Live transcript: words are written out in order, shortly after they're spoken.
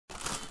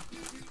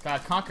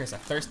God, Conker's a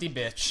thirsty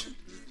bitch.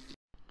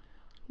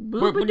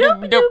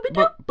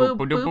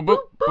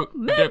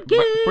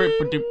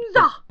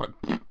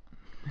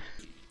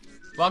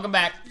 Welcome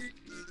back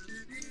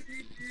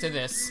to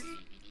this. And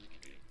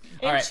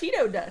All right.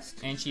 Cheeto dust.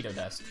 And Cheeto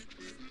dust.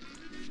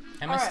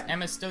 Alright.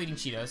 Emma's still eating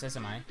Cheetos, as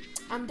am I.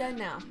 I'm done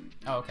now.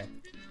 Oh, okay.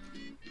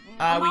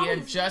 We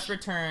had just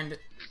returned...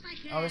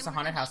 Oh, there's a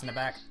haunted house in the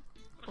back.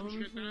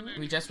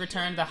 We just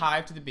returned the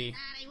hive to the bee.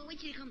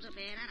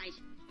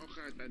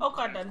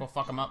 Okay, then. Go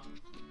fuck him up.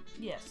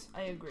 Yes,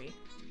 I agree.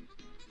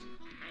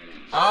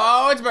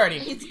 Oh, it's Birdie.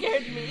 He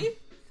scared me.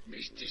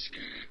 Mr.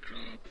 Scarecrow.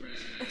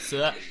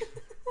 Sup? Right.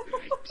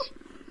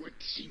 What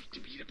seems to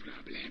be the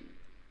problem?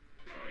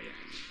 Oh, yes.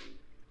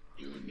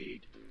 You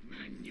need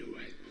manual.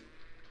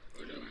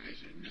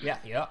 Otherwise, Yeah,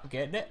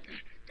 getting it.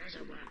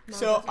 doesn't work. No,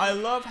 So, it doesn't. I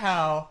love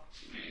how...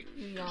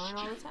 You yawn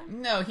all the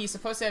time? No, he's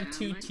supposed to have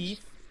 2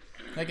 teeth.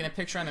 Like in the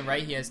picture on the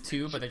right, he has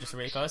 2, but they're just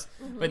really close.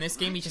 But in this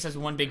game, he just has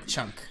 1 big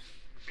chunk.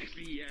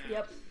 Actually,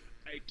 Yep.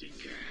 I think,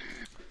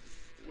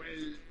 well,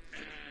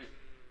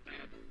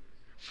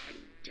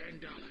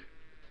 $10.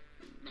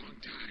 Long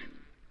time.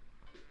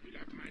 You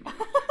love manual.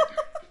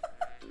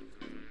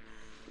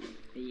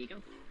 There you go.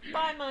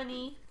 Bye,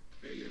 money.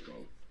 There you go.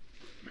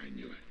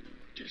 Manual.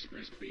 Just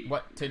press B.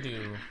 What to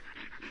do?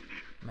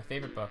 My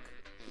favorite book.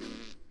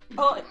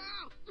 Oh,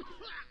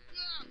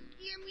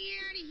 Get me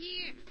out of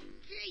here!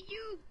 Hey,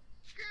 you!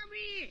 Come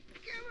here!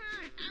 Come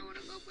on! I want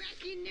to go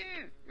back in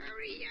there!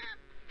 Hurry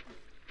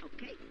up!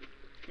 Okay.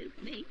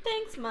 Help me.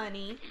 thanks,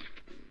 money.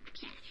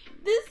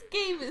 This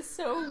game is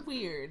so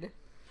weird.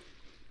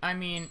 I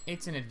mean,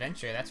 it's an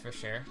adventure, that's for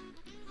sure.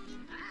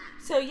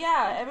 So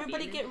yeah,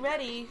 everybody get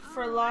ready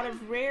for a lot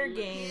of rare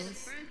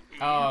games.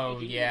 Oh,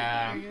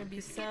 yeah. You're gonna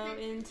be so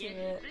into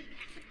it.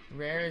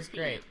 Rare is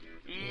great.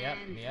 Yep.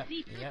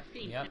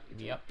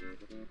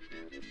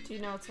 Do you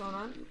know what's going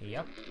on?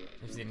 Yep.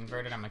 If it's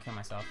inverted, I'm gonna kill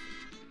myself.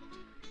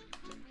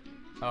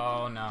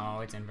 Oh no,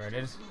 it's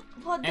inverted.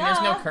 Well, And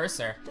there's no duh.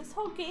 cursor. This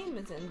whole game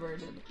is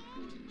inverted.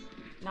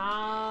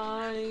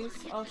 Nice.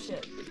 Oh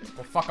shit.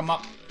 Well, fuck him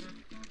up.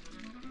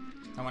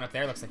 That one up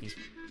there looks like he's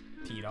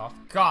peed off.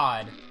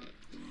 God.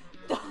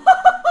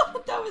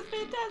 That was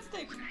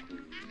fantastic.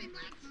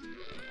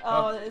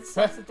 Oh, it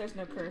sucks that there's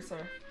no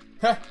cursor.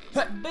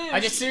 I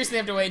just seriously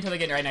have to wait until they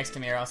get right next to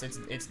me or else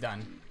it's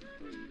done.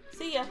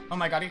 See ya. Oh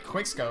my god, get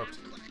quick scoped.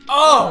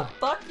 Oh!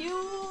 Fuck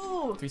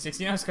you.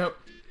 360 no scope.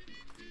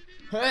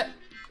 Wow,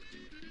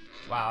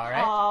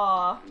 alright.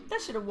 Aw,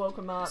 that should have woke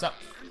him up. What's up,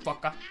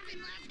 fucker?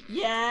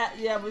 Yeah,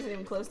 I wasn't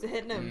even close to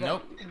hitting him. But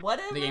Nope.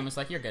 whatever. The game was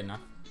like, you're good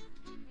enough.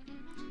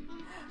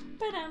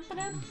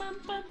 Alright.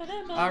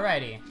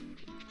 Alrighty.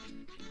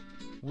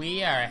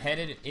 We are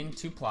headed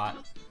into plot.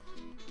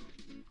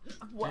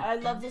 I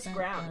love this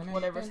ground.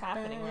 Whatever's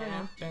happening right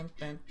now.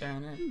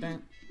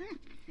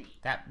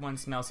 That one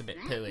smells a bit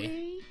pooey.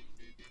 Way,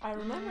 I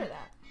remember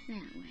that. that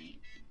way.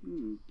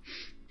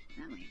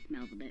 That way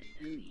smells a bit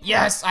pooey.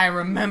 Yes, I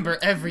remember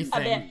A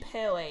everything. bit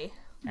pilly.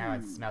 Now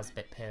it smells a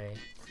bit pooey.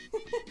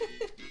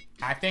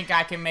 I think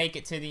I can make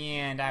it to the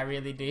end. I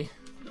really do.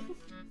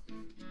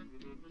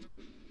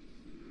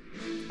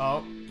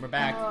 Oh, we're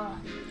back.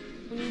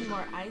 We need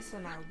more ice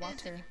in our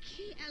water.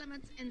 Key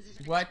elements in this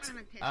What?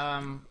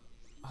 experimentation.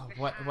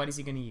 What is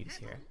he gonna use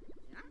here?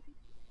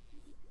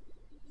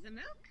 The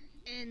milk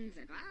in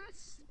the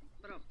glass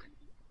broken.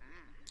 I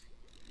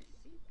see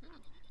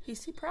problem. He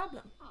see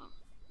problem. Oh,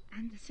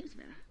 and the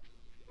silver.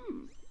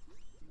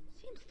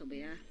 Seems to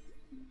be a.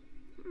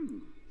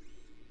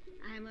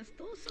 I must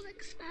do some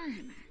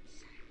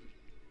experiments.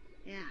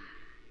 Yeah,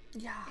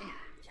 Yeah.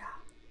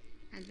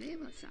 and we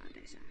will saw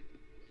this up.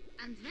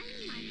 And when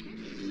my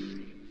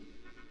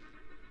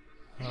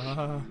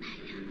head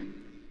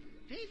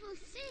we will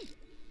see.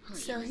 Who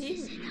So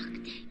uses he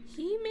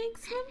seductive.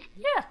 makes them?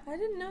 Yeah. I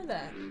didn't know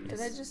that. Did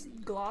I Yes. just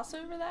gloss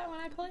over that when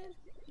I played?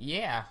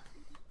 Yeah.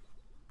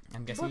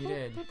 I'm guessing you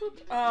did.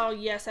 Oh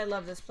yes, I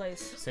love this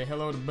place. Say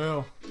hello to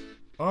Bill.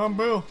 I'm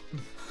Bill.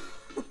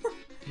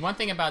 One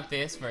thing about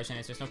this version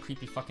is there's no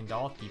creepy fucking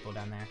doll people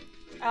down there.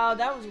 Oh,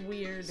 that was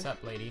weird. What's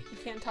up, lady? You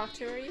can't talk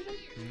to her even?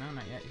 No,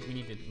 not yet. We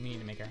need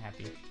to make her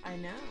happy. I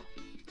know.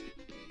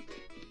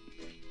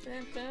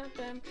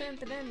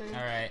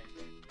 Alright.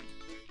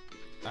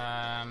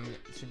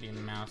 Should be a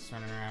mouse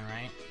running around,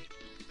 right?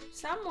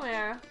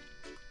 Somewhere.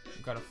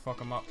 Gotta fuck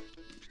him up.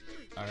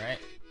 Alright.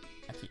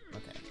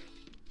 Okay.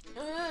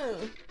 Ooh.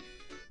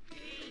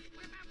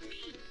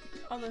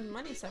 Oh, there's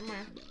money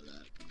somewhere.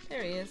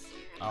 There he is.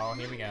 Oh,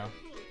 here we go.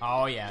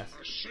 Oh, yes.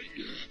 I say,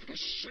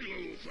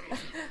 little fella,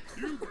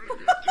 you better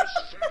get this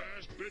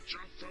fat-ass bitch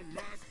off from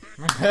my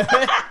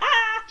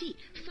back. Gee,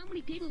 so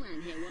many people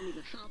around here want me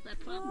to solve their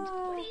problems.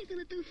 What are you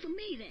gonna do for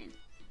me then?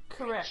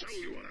 Correct. Tell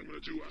you what I'm gonna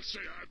do. I say,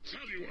 I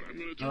tell you what I'm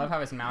gonna do. I love how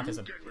his mouth is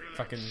a Get rid of that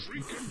fucking...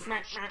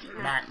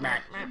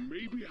 freaking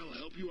Maybe I'll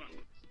help you out.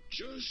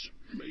 Just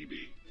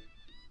maybe.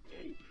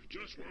 Oh,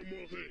 just one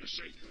more thing. I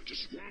say,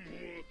 just one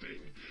more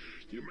thing.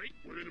 You might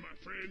run into my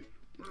friend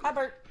Hi,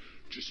 Bert.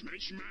 Just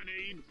mention my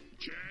name,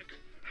 Jack,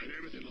 and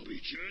everything will be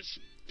just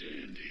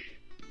dandy.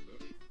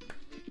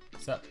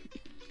 What's up?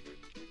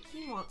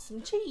 He wants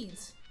some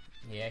cheese.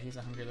 Yeah, he's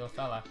a hungry little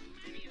fella.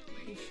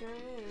 He sure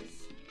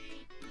is.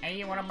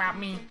 Hey, what about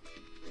me?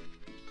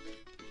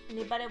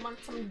 Anybody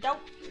want some dope?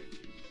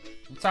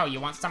 So, you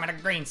want some of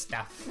the green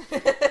stuff?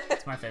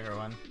 That's my favorite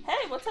one.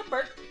 Hey, what's up,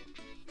 Bert?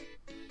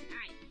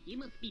 Hi, you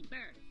must be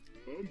Bert.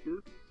 I'm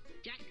Bert.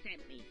 Jack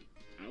sent me.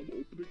 I'll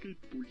open the gate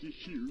for you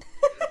here.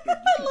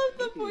 I love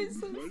the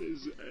voices. What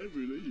is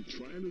everything you're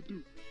trying to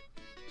do?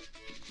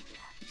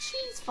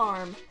 Cheese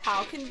farm.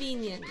 How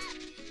convenient.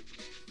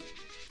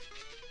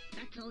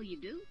 That's all you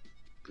do?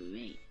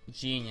 Great.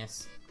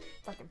 Genius.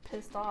 Fucking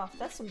pissed off.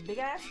 That's some big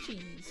ass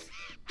cheese.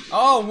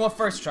 Oh, well,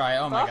 first try.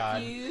 Oh my Fuck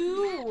god.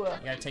 you. You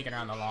gotta take it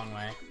around the long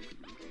way.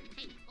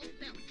 Hey, hold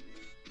still.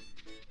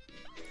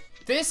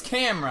 This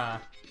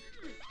camera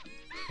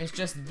is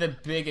just the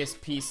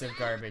biggest piece of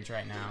garbage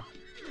right now.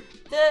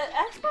 The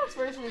Xbox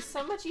version is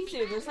so much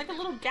easier. There's like a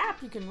little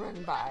gap you can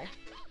run by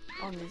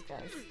on these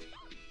guys.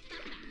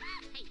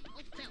 Hey,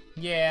 hold still.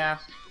 Yeah.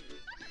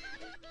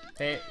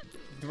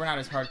 We're not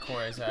as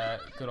hardcore as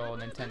good old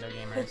Nintendo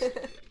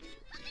gamers.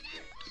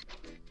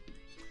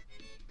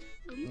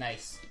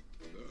 Nice.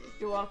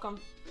 You're welcome.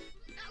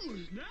 That was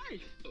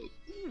nice.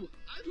 Ooh,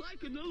 I'd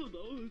like another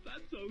though, if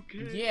that's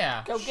okay.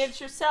 Yeah. Go get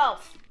it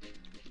yourself.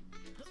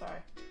 Sorry.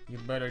 You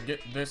better get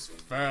this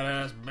fat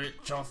ass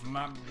bitch off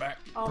my back.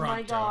 Oh pronto.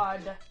 my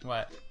god.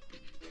 What?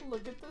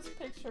 Look at this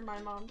picture my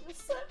mom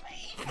just sent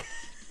me.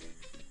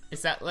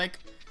 Is that like?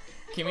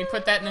 Can we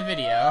put that in the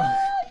video?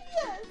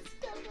 Yes,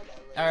 definitely.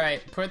 All right,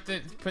 put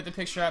the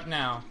picture up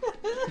now.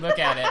 Look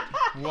at it.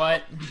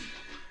 What?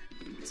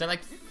 Is that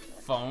like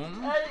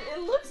foam?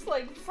 It looks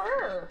like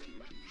fur.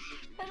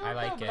 I don't I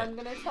like know, but it. I'm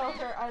gonna tell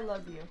her I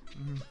love you.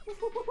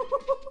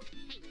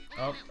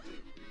 Oh,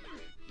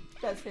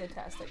 That's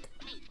fantastic.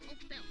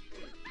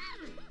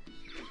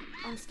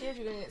 I'm scared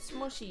you're gonna get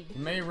smushied.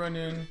 you may run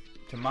in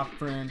to my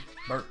friend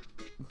Bert.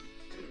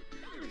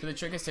 So the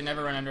trick is to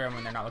never run under them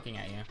when they're not looking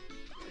at you,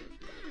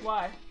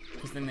 Why?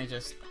 because then they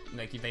just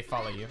they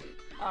follow you.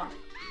 Oh.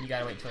 You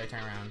gotta wait till they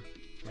turn around,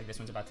 like this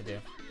one's about to do.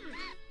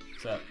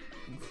 So.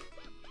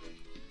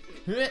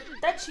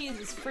 That cheese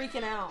is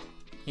freaking out.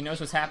 He knows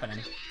what's happening.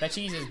 That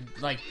cheese is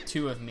like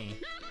 2 of me.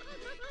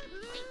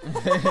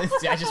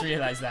 I just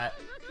realized that.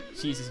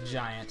 Cheese is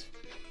giant.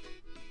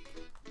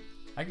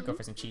 I could go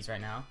for some cheese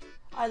right now.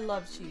 I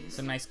love cheese.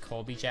 Some nice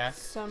Colby Jack.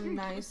 Some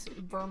nice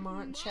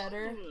Vermont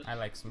cheddar. I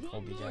like some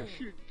Colby Jack.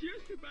 You're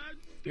just about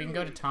We can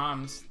go to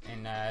Tom's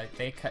and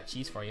they cut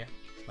cheese for you.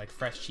 Like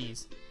fresh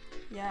cheese.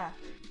 Yeah.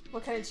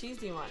 What kind of cheese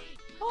do you want?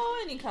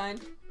 Oh, any kind.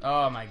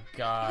 Oh my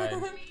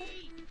god.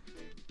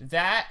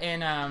 That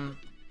and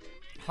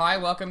hi,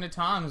 welcome to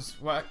Tom's.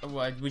 What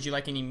would you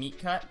like any meat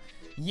cut?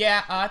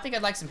 Yeah, I think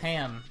I'd like some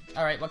ham.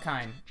 Alright, what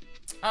kind?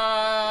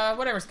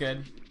 Whatever's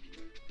good.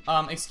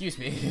 Excuse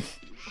me.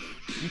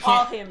 You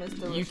All can't, ham is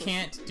delicious. you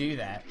can't do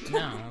that.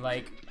 No,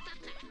 like,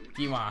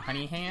 do you want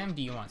honey ham?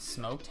 Do you want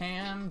smoked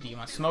ham? Do you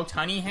want smoked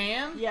honey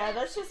ham? Yeah,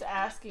 that's just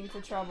asking for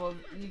trouble.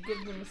 You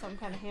give them some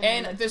kind of ham.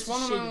 And that's this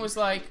just woman shitty. was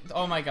like,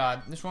 oh my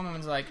god, this woman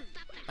was like,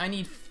 I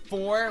need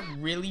 4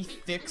 really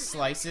thick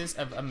slices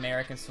of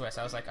American Swiss.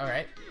 I was like,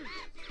 alright.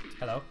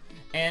 Hello.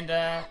 And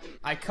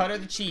I cut her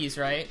the cheese,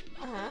 right?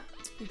 Uh-huh.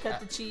 You cut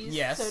the cheese,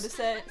 yes. so to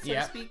say, so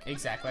Yeah, to speak.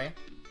 exactly.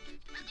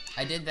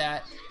 I did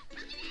that.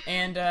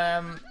 And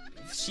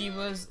she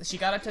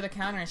got up to the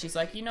counter and she's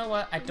like, you know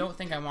what? I don't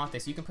think I want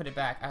this. You can put it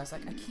back. I was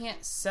like, I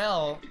can't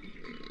sell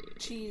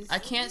Cheese.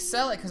 it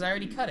because I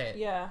already cut it.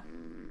 Yeah.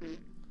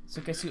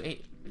 So guess who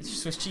ate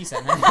Swiss cheese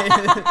that night? Oh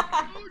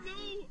no!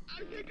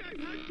 I think I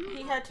had to.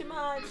 He had too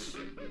much.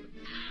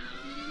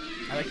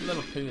 I like the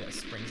little poo that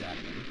springs out of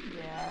him.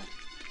 Yeah.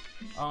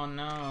 Oh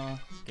no.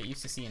 Get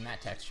used to seeing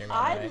that texture,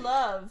 by the I way.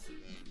 love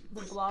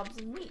the blobs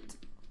of meat.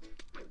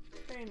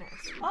 Very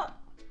nice. Oh,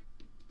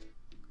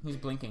 Who's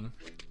blinking?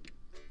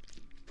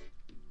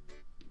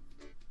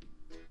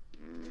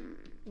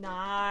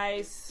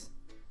 nice.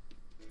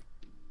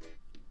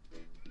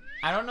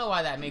 I don't know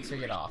why that makes her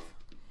get off.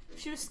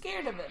 She was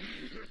scared of him.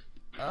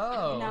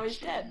 Oh. Now he's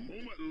dead.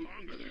 Moment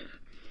longer there.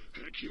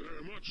 Thank you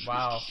very much.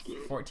 Wow. Mr.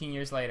 Squirrel. 14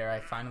 years later, I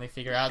finally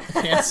figure out the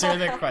answer to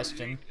the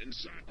question.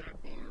 Inside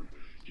that barn.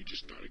 You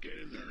just gotta get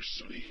in there,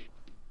 Sonny.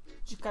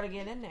 Just gotta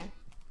get in there.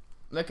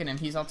 Look at him.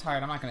 He's all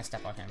tired. I'm not going to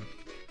step on him.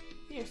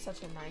 You're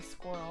such a nice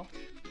squirrel.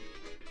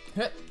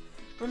 Huh.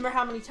 Remember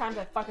how many times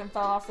I fucking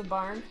fell off the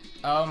barn?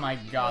 Oh my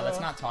god. Let's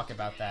Ugh. not talk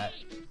about that.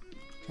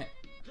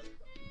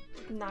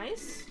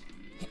 Nice.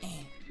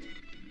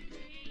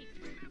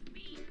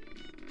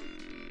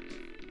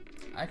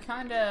 I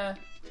kinda...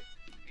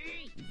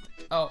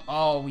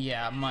 Oh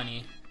yeah,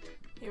 money.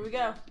 Here we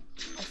go.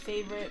 My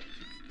favorite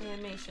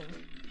animation.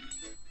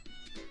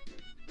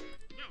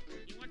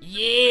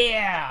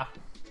 Yeah!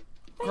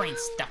 Great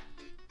stuff.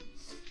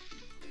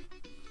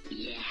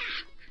 Yeah.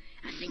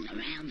 I think the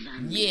round's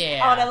on.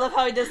 Yeah! Oh, and I love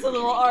how he does the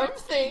little arm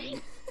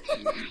thing.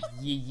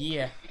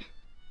 Yeah.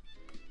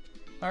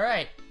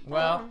 Alright,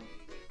 well,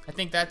 I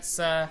think that's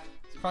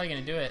probably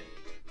gonna do it.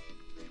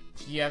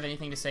 Do you have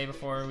anything to say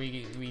before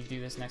we do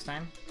this next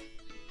time?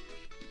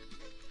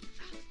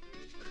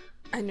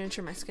 I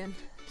nurture my skin.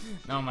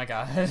 Oh my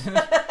god.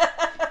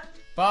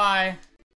 Bye.